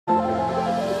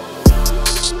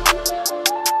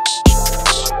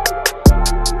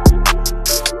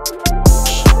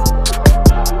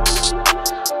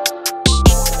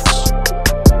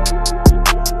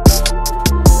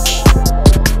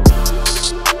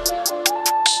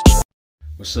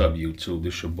What's up, YouTube?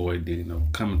 This your boy Dino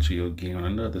coming to you again on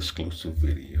another exclusive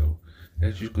video.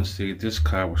 As you can see, this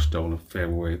car was stolen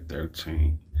February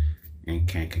 13th in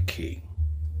Kankakee.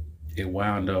 It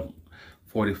wound up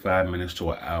 45 minutes to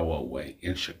an hour away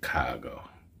in Chicago.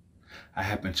 I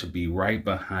happened to be right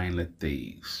behind the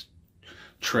thieves,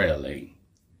 trailing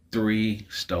 3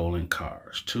 stolen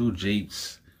cars, 2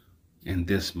 Jeeps, and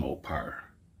this Mopar.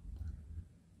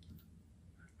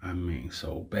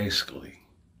 So basically,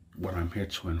 what I'm here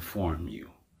to inform you,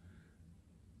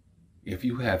 if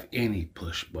you have any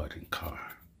push button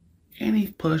car, any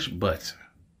push button,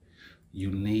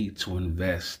 you need to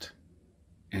invest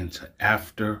into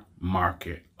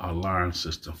aftermarket alarm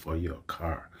system for your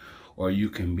car, or you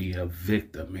can be a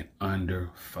victim in under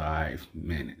 5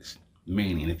 minutes.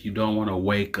 Meaning, if you don't want to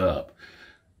wake up,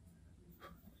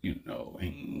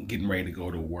 and getting ready to go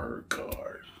to work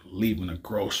or leaving a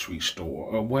grocery store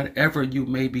or whatever you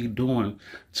may be doing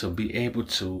to be able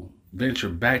to venture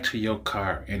back to your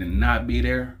car and it not be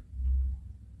there,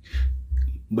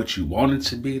 but you want it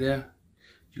to be there,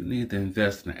 you need to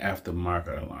invest in an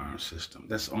aftermarket alarm system.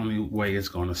 That's the only way it's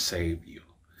going to save you.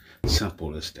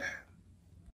 Simple as that.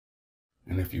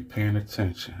 And if you're paying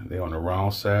attention, they're on the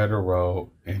wrong side of the road,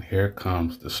 and here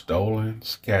comes the stolen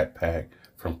Scat Pack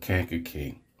from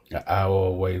Kankakee, an hour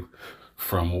away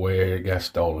from where it got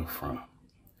stolen from.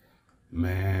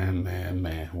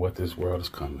 Man, what this world is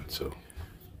coming to.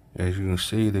 As you can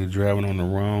see, they're driving on the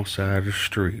wrong side of the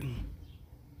street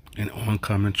in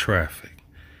oncoming traffic,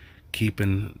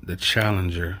 keeping the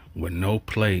Challenger with no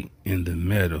plate in the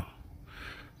middle.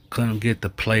 Couldn't get the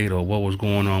plate or what was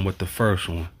going on with the first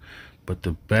one, but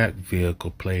the back vehicle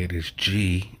plate is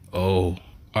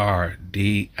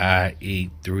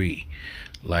GORDIE3,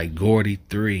 like Gordy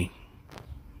 3.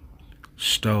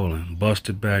 Stolen,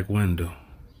 busted back window.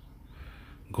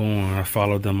 I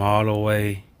followed them all the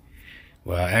way.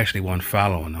 Well, I actually wasn't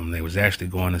following them. They was actually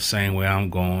going the same way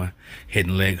I'm going,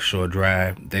 hitting Lakeshore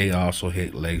Drive. They also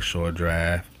hit Lakeshore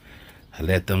Drive. I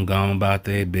let them go on about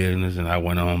their business, and I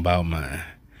went on about mine.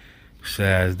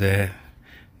 Besides that,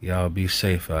 y'all be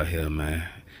safe out here, man.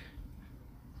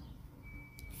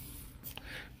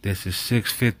 This is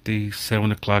 6:50,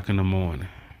 7 o'clock in the morning.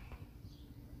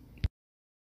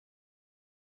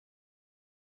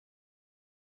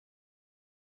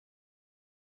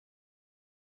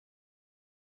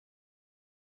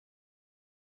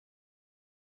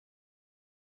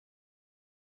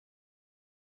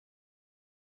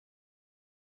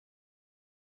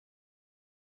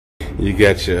 You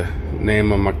got your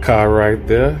name on my car right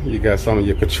there. You got some of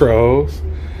your controls,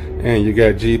 and you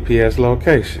got GPS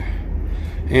location.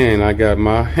 And I got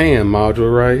my hand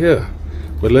module right here.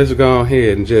 But let's go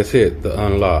ahead and just hit the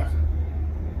unlock.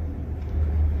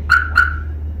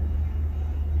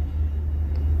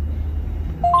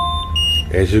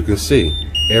 As you can see,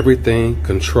 everything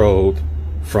controlled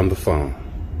from the phone.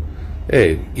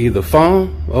 Hey, either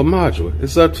phone or module,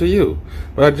 it's up to you.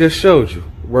 But I just showed you,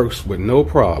 works with no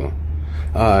problem.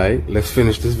 Alright, let's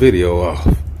finish this video off.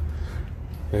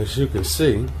 As you can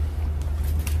see,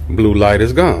 blue light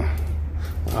is gone.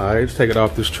 Alright, let's take it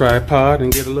off this tripod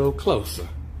and get a little closer.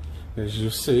 As you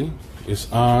see,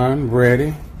 it's armed,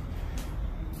 ready,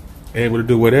 able to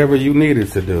do whatever you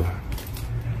needed to do.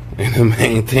 And the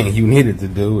main thing you needed to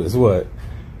do is what?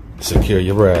 Secure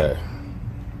your ride.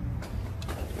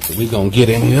 So we gonna get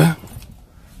in here.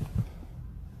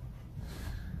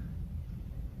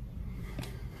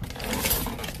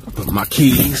 Put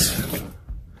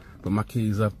my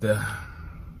keys up there.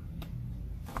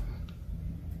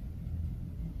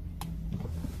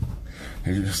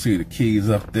 As you can see, the keys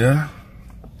up there.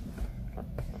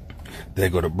 There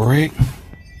go the brake.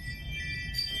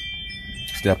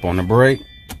 Step on the brake.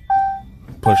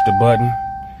 Push the button.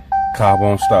 Car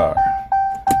won't start.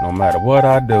 No matter what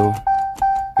I do,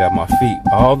 got my feet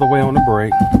all the way on the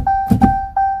brake.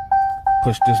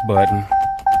 Push this button.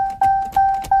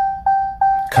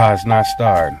 Car's not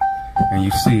starting, and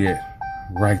you see it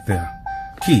right there.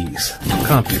 Keys,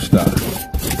 Compustar,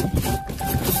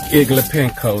 Igla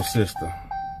pin code system.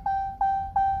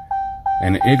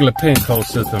 And the Igla pin code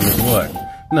system is what?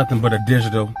 Nothing but a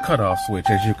digital cutoff switch,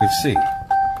 as you can see.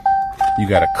 You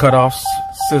got a cutoff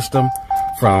system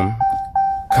from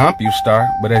Compustar,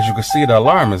 but as you can see, the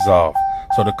alarm is off,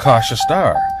 so the car should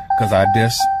start, because I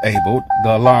disabled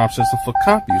the alarm system for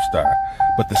Compustar.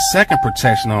 But the second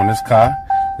protection on this car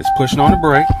is pushing on the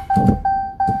brake,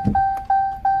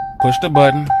 push the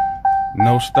button,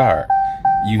 no start.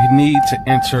 You need to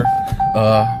enter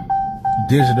a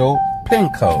digital pin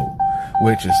code,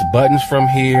 which is buttons from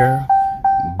here,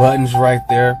 buttons right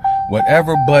there,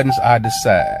 whatever buttons I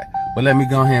decide. But let me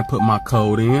go ahead and put my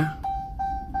code in.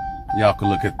 Y'all can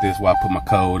look at this while I put my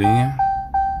code in.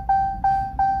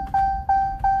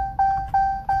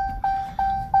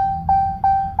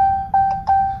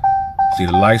 See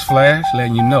the lights flash,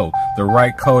 letting you know the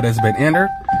right code has been entered.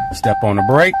 Step on the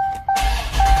brake.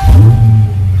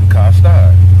 The car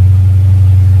starts.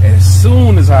 As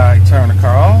soon as I turn the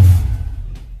car off,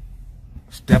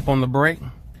 step on the brake,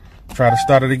 try to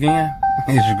start it again.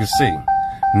 As you can see,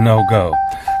 no go.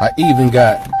 I even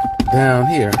got down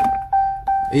here,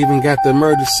 even got the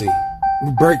emergency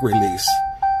brake release.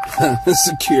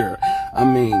 Secure. I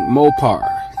mean, Mopar.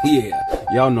 Yeah,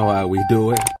 y'all know how we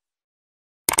do it.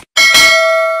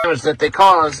 That they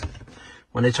cause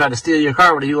when they try to steal your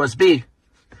car with a USB.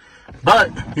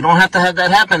 But you don't have to have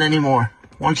that happen anymore.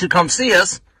 Once you come see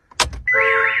us,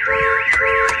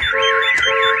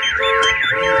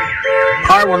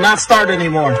 car will not start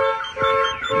anymore.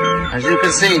 As you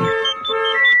can see,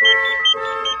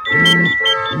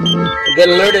 you get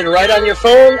alerted right on your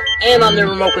phone and on the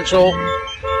remote control,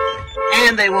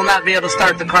 and they will not be able to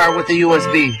start the car with the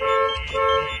USB.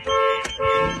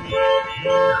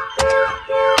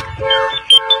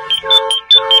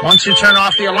 Once you turn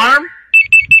off the alarm,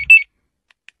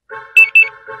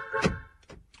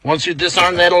 once you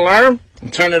disarm that alarm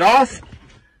and turn it off,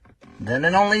 then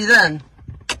and only then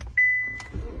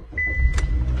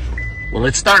will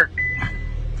it start.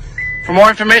 For more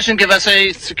information, give us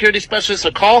a security specialist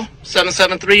a call,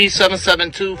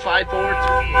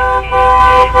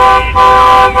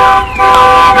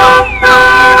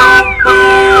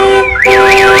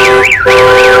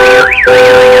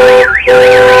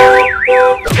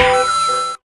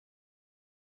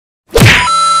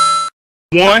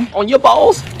 1, on your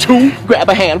balls. 2, grab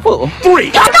a handful. 3,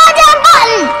 Your goddamn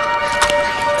button!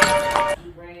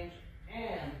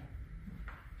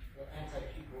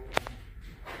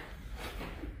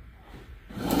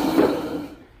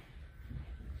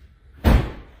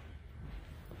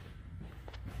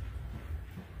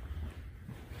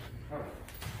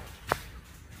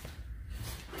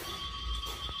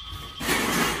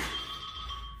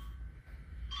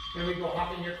 Here we go,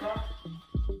 hop in your car.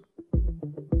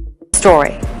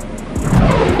 Story.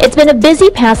 It's been a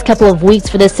busy past couple of weeks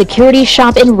for this security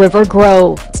shop in River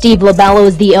Grove. Steve Labello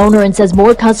is the owner and says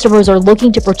more customers are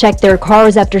looking to protect their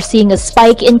cars after seeing a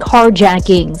spike in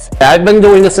carjackings. I've been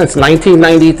doing this since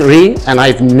 1993, and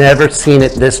I've never seen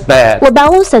it this bad.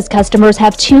 Labello says customers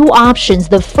have two options.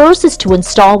 The first is to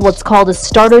install what's called a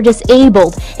starter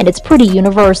disabled, and it's pretty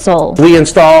universal. We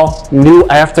install new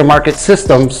aftermarket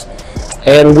systems,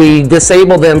 and we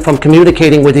disable them from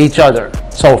communicating with each other.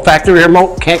 So factory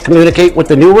remote can't communicate with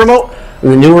the new remote,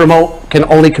 and the new remote can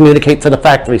only communicate to the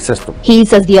factory system. He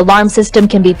says the alarm system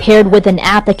can be paired with an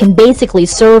app that can basically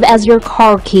serve as your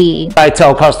car key. I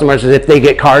tell customers that if they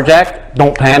get carjacked,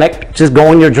 don't panic. Just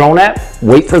go in your drone app,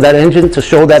 wait for that engine to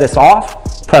show that it's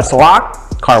off, press lock,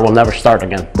 car will never start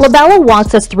again. Labello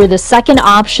walks us through the second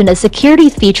option, a security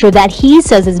feature that he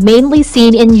says is mainly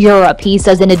seen in Europe. He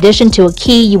says in addition to a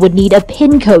key, you would need a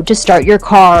PIN code to start your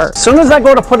car. As soon as I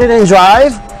go to put it in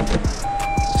drive,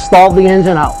 stall the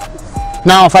engine out.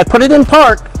 Now if I put it in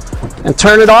park and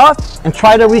turn it off and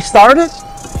try to restart it,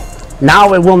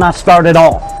 now it will not start at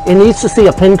all. It needs to see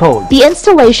a PIN code. The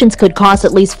installations could cost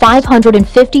at least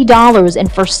 $550,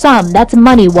 and for some, that's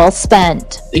money well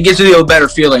spent. It gives you a better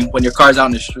feeling when your car's out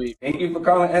in the street. Thank you for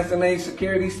calling SNA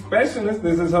Security Specialist.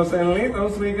 This is Jose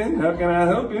Lito speaking. How can I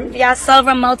help you? Y'all sell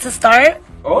remote to start?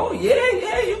 Oh,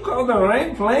 yeah, you called the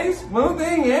right place.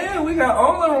 Smoothie, yeah, we got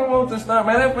all the remote to start.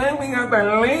 Matter of fact, we got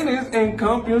the latest in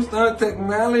Compustar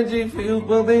technology for you,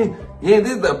 Smoothie. Yeah,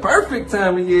 this is the perfect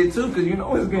time of year, too, because you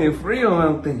know it's getting free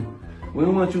out there. We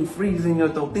don't want you freezing your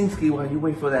Totinsky while you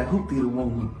wait for that hoopty to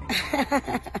warm you.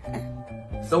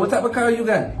 So what type of car you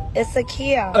got? It's a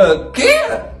Kia. A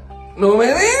Kia? No,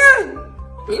 man.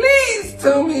 Please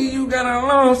tell me you got an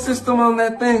alarm system on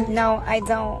that thing. No, I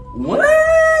don't.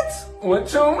 What?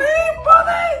 What you mean,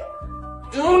 buddy?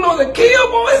 You don't know the Kia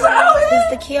boys out here? It's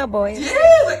the Kia boys.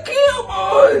 Yeah, the Kia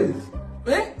boys.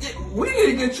 Man, we need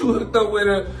to get you hooked up with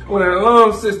an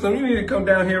alarm system. You need to come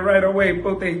down here right away,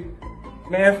 Pote.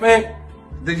 Matter of fact,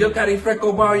 did your Caddy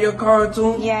Freckle borrow your car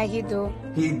too? Yeah, he do.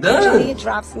 He does? Usually he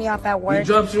drops me off at work. He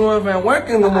drops you off at work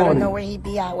in the morning? I don't know where he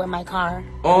be at with my car.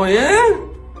 Oh, yeah?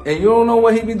 And you don't know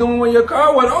what he be doing with your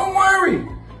car? Well, don't worry.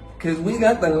 Because we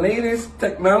got the latest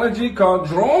technology called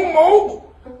Drone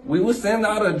Mobile. We will send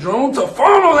out a drone to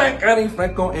follow that Caddy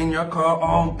Freckle in your car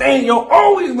all day. You'll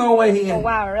always know where he is. Oh,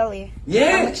 wow, really?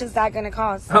 Yeah. How much is that going to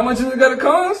cost? How much is it going to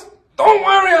cost? Don't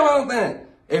worry about that.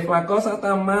 If la cosa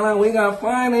está mala, we got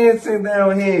financing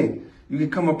down here. You can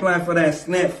come apply for that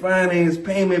SNAP finance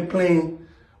payment plan.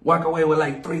 walk away with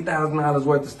like $3,000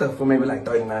 worth of stuff for maybe like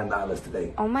 $39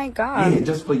 today. Oh my God. Yeah,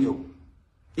 just for you.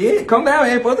 Yeah, come down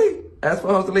here, pussy. Ask for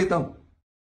Joselito.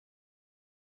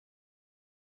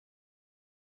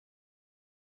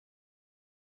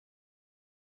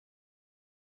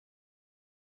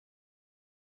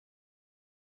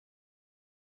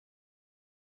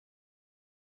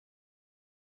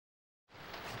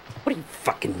 What are you,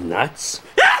 fucking nuts?